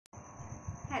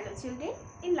Hello children,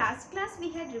 in last class we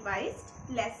had revised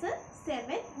lesson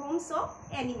 7 Homes of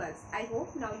Animals. I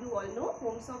hope now you all know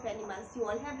Homes of Animals. You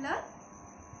all have learned,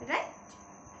 right?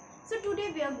 So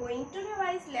today we are going to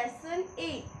revise lesson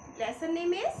 8. Lesson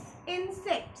name is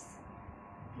Insects.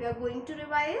 We are going to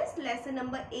revise lesson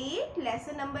number 8.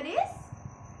 Lesson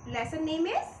name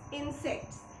is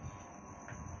Insects.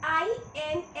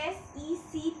 I-N-S-E-C-T-S,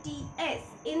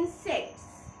 Insects.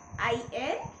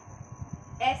 I-N-S-E-C-T-S,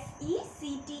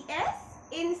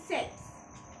 insects.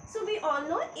 So we all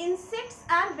know insects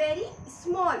are very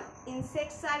small.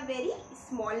 Insects are very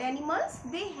small animals.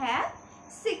 They have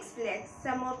 6 legs.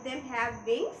 Some of them have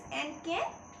wings and can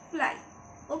fly.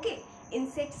 Okay.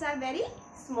 Insects are very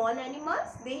small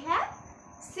animals. They have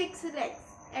 6 legs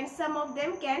and some of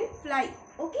them can fly.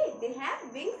 Okay. They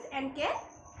have wings and can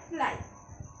fly.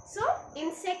 So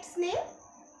insects name: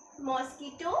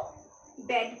 mosquito,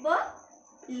 bedbug,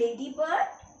 ladybird,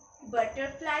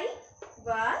 butterfly,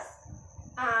 wasp,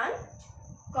 ant,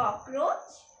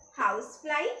 cockroach,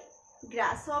 housefly,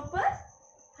 grasshopper,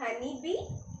 honeybee,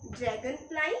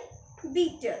 dragonfly,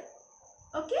 beetle.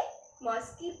 Okay,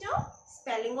 mosquito,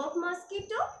 spelling of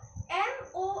mosquito: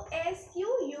 M-O-S-Q-U-I-T-O,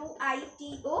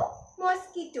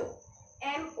 mosquito.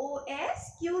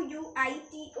 M-O-S-Q-U-I-T-O,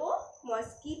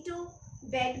 mosquito.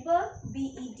 Bedbug,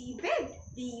 B-E-D, bed,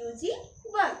 B-U-G,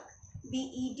 bug.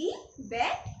 B-E-D,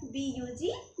 bed,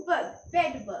 B-U-G, bug,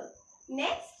 bedbug.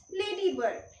 Next,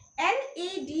 ladybird,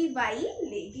 L-A-D-Y,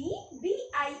 lady,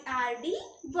 B-I-R-D,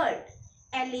 bird.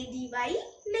 L-A-D-Y,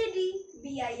 lady,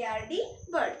 B-I-R-D,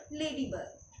 bird, ladybird.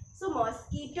 So,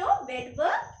 mosquito,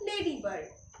 bedbug,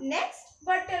 ladybird. Next,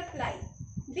 butterfly,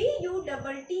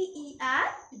 B-U-T-T-E-R,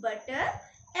 butter,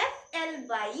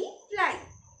 F-L-Y, fly.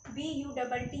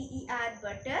 B-U-T-T-E-R,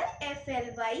 butter,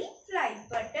 F-L-Y, fly,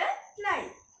 butterfly.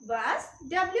 Wasp,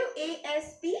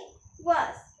 W-A-S-P,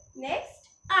 wasp. Next,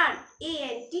 ant,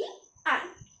 A-N-T,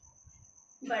 ant.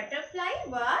 Butterfly,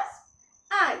 wasp,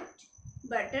 ant.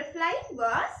 Butterfly,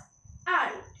 wasp,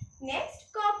 ant.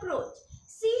 Next, cockroach,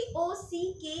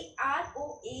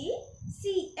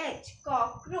 C-O-C-K-R-O-A-C-H,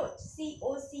 cockroach.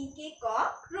 C-O-C-K,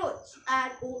 cockroach.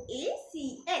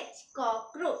 R-O-A-C-H,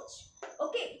 cockroach.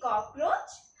 Okay,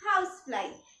 cockroach.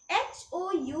 Housefly,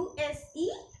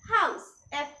 H-O-U-S-E, house,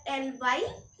 F-L-Y,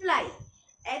 fly.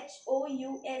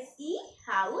 H-O-U-S-E,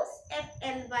 house,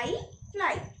 F-L-Y,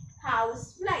 fly.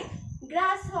 Housefly.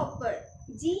 Grasshopper,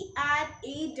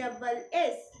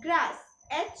 G-R-A-S-S, grass,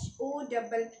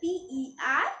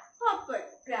 H-O-P-P-E-R, hopper,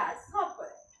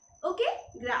 grasshopper. Okay,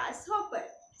 grasshopper.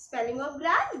 Spelling of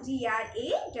grass: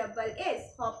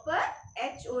 G-R-A-S-S, hopper,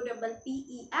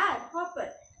 H-O-P-P-E-R, hopper,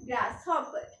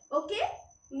 grasshopper. Okay.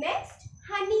 Next,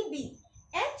 honeybee,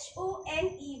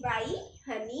 H-O-N-E-Y,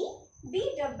 honey,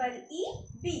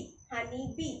 B-E-E-B,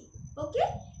 honeybee. Okay,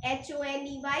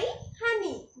 H-O-N-E-Y,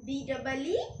 honey,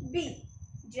 B-E-E-B.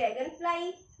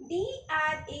 Dragonfly,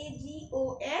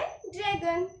 D-R-A-G-O-N,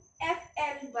 dragon,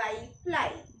 F-L-Y,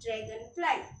 fly,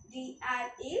 dragonfly,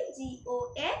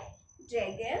 D-R-A-G-O-N,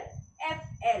 dragon,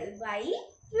 F-L-Y,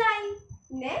 fly.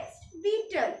 Next,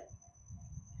 beetle,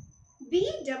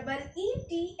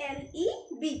 B-E-E-T-L-E,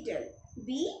 beetle.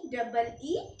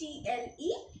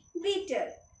 B-E-E-T-L-E,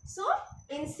 beetle. So,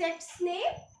 insects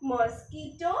name: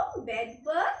 mosquito,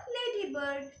 bedbug,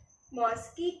 ladybird.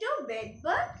 Mosquito,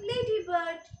 bedbug,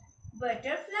 ladybird.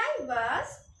 Butterfly,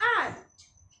 wasp, ant.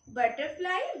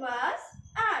 Butterfly, wasp,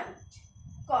 ant.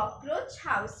 Cockroach,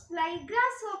 housefly,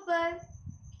 grasshopper.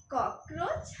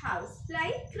 Cockroach,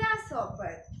 housefly,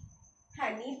 grasshopper.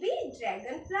 Honeybee,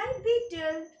 dragonfly,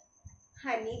 beetle.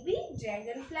 Honeybee,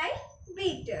 dragonfly,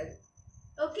 beetle.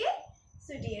 Okay.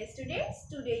 So dear students,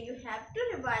 today you have to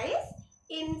revise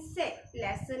insect.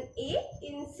 Lesson 8,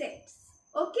 insects.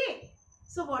 Okay.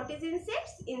 So what is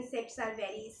insects? Insects are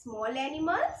very small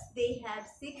animals. They have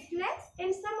 6 legs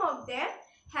and some of them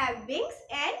have wings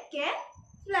and can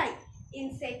fly.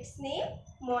 Insects name: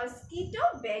 mosquito,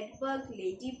 bedbug,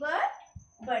 ladybird,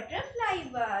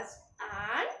 butterfly, wasp,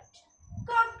 ant,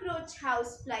 cockroach,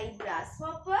 housefly,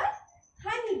 grasshopper,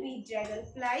 honeybee,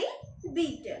 dragonfly,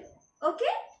 beetle.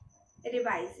 Okay,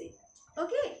 revise it.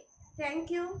 Okay, thank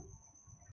you.